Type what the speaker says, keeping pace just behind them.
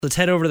Let's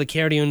head over to the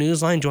KRDO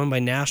Newsline, joined by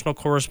national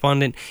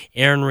correspondent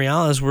Aaron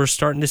Real, as we're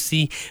starting to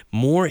see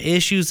more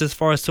issues as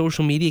far as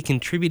social media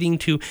contributing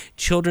to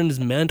children's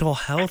mental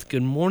health.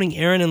 Good morning,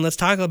 Aaron, and let's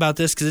talk about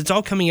this because it's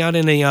all coming out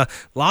in a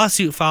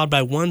lawsuit filed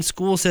by one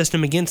school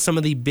system against some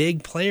of the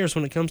big players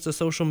when it comes to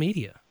social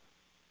media.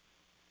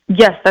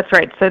 Yes, that's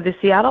right. So the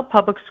Seattle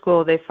Public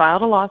School, they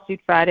filed a lawsuit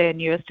Friday in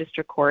U.S.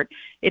 District Court.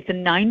 It's a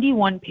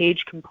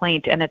 91-page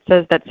complaint, and it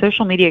says that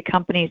social media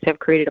companies have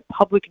created a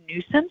public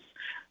nuisance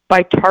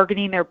by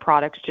targeting their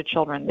products to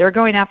children. They're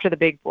going after the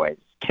big boys: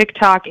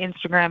 TikTok,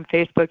 Instagram,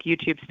 Facebook,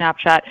 YouTube,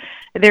 Snapchat.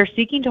 They're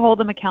seeking to hold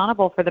them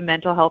accountable for the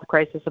mental health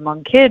crisis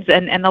among kids.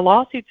 And the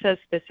lawsuit says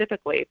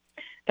specifically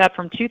that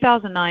from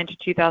 2009 to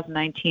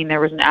 2019, there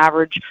was an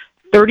average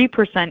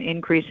 30%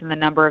 increase in the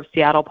number of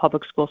Seattle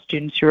public school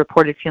students who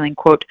reported feeling,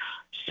 quote,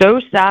 so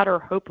sad or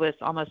hopeless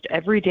almost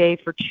every day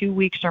for 2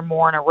 weeks or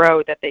more in a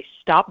row that they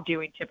stopped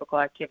doing typical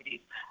activities.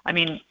 I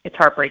mean, it's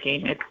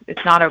heartbreaking.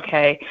 It's not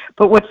okay.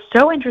 But what's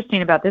so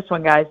interesting about this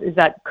one, guys, is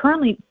that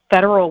currently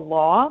federal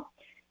law,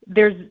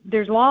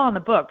 there's law on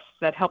the books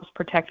that helps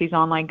protect these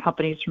online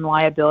companies from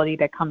liability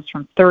that comes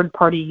from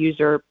third-party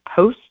user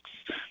posts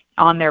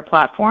on their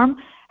platform.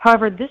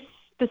 However, this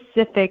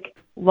specific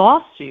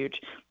lawsuit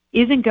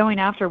isn't going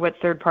after what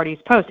third parties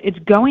post. It's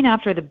going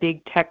after the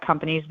big tech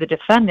companies, the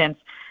defendants,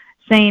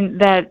 saying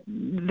that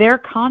their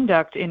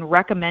conduct in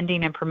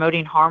recommending and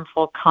promoting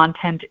harmful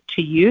content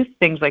to youth,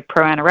 things like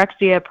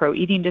pro-anorexia,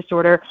 pro-eating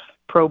disorder,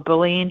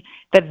 pro-bullying,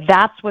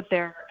 that's what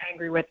they're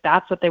angry with,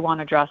 that's what they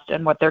want addressed,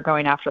 and what they're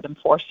going after them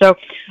for. So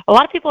a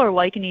lot of people are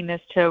likening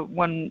this to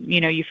when,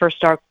 you first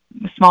start,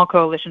 small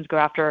coalitions go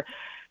after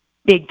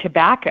big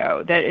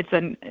tobacco, that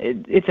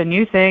it's a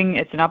new thing,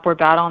 it's an upward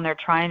battle, and they're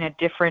trying a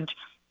different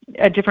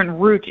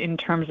route in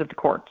terms of the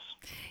courts.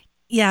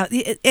 Yeah,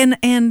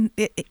 and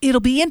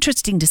it'll be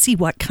interesting to see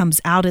what comes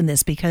out in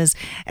this, because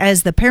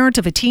as the parent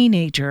of a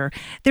teenager,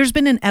 there's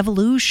been an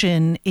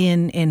evolution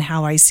in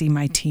how I see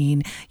my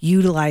teen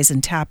utilize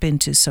and tap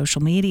into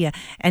social media.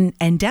 And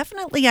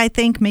definitely I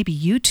think maybe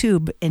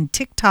YouTube and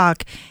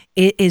TikTok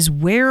is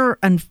where,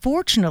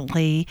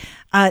 unfortunately,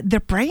 their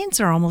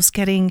brains are almost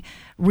getting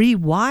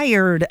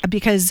rewired,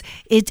 because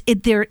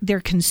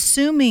they're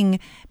consuming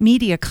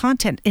media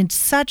content in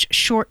such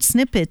short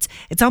snippets.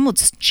 It's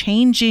almost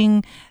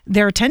changing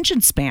their attention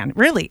span,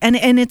 really. And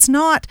it's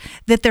not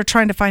that they're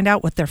trying to find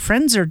out what their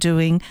friends are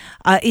doing.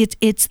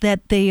 It's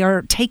that they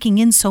are taking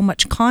in so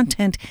much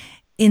content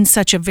in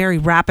such a very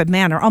rapid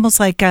manner, almost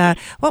like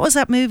what was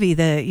that movie?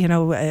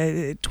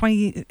 The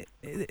 20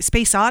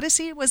 Space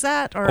Odyssey, was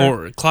that,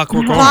 or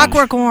Clockwork Orange?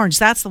 Clockwork Orange,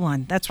 that's the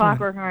one. That's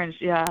Clockwork Orange,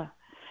 yeah.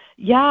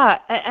 Yeah,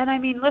 and I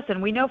mean,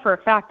 listen, we know for a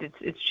fact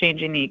it's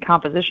changing the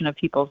composition of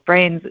people's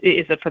brains.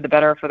 Is it for the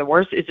better or for the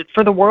worse? Is it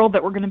for the world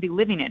that we're going to be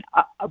living in?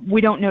 We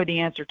don't know the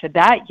answer to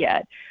that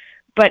yet.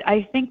 But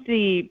I think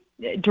the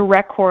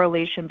direct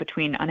correlation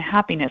between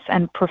unhappiness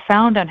and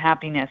profound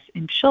unhappiness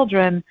in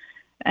children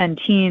and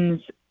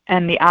teens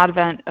and the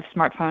advent of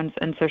smartphones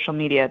and social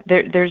media,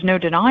 there's no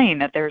denying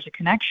that there's a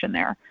connection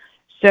there.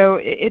 So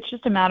it's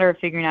just a matter of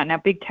figuring out. Now,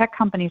 big tech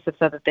companies have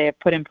said that they have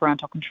put in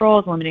parental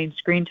controls, limiting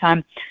screen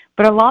time.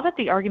 But a lot of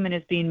the argument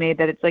is being made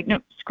that it's like, no,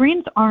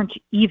 screens aren't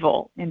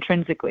evil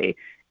intrinsically.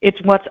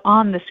 It's what's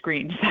on the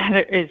screens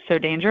that is so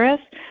dangerous.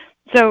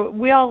 So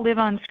we all live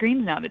on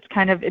screens now.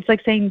 It's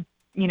like saying,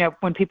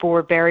 when people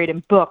were buried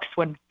in books,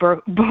 when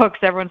books,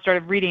 everyone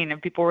started reading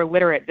and people were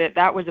literate,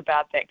 that was a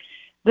bad thing.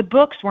 The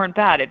books weren't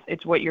bad.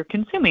 It's what you're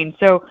consuming.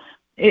 So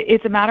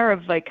it's a matter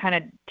of like kind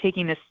of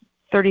taking this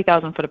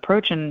 30,000-foot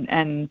approach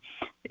and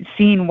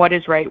seeing what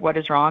is right, what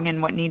is wrong,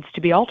 and what needs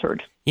to be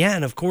altered. Yeah,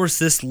 and of course,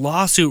 this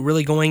lawsuit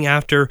really going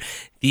after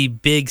the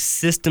big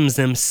systems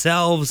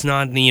themselves,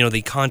 not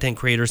the content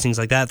creators, things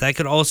like that. That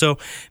could also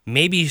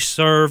maybe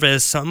serve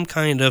as some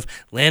kind of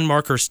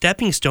landmark or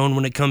stepping stone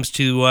when it comes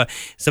to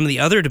some of the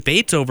other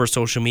debates over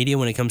social media,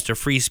 when it comes to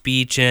free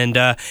speech and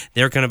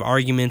their kind of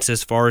arguments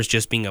as far as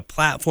just being a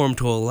platform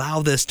to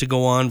allow this to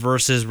go on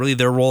versus really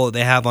their role that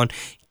they have on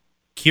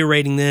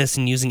curating this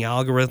and using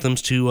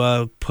algorithms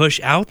to push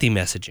out the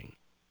messaging.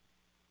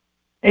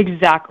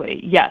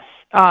 Exactly. Yes.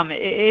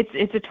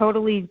 It's a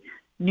totally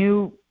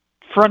new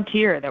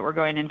frontier that we're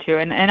going into,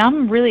 and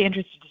I'm really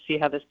interested to see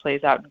how this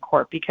plays out in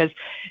court, because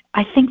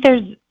I think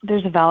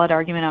there's a valid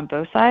argument on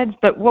both sides.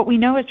 But what we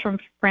know is from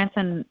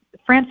Frances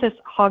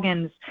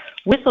Haugen's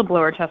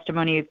whistleblower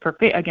testimony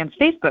against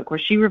Facebook, where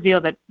she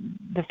revealed that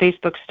the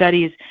Facebook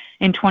studies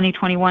in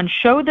 2021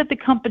 showed that the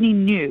company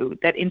knew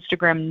that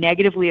Instagram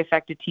negatively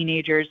affected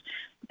teenagers,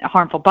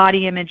 harmful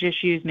body image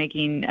issues,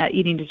 making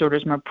eating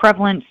disorders more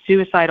prevalent,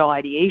 suicidal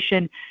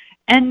ideation,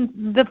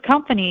 and the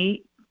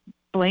company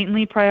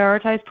blatantly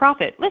prioritized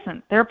profit.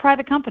 Listen, they're a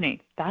private company.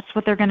 That's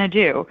what they're going to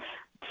do.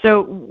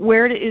 So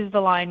where is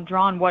the line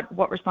drawn?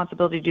 What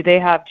responsibility do they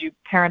have? Do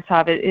parents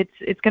have it?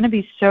 It's going to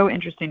be so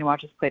interesting to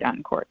watch this played out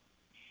in court.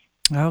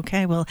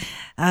 Okay, well,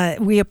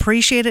 we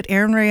appreciate it,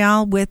 Aaron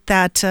Real, with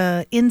that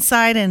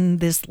insight in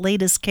this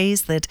latest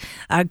case that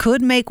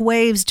could make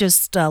waves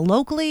just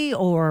locally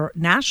or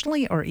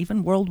nationally or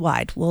even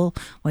worldwide. We'll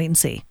wait and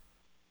see.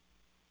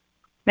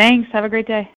 Thanks. Have a great day.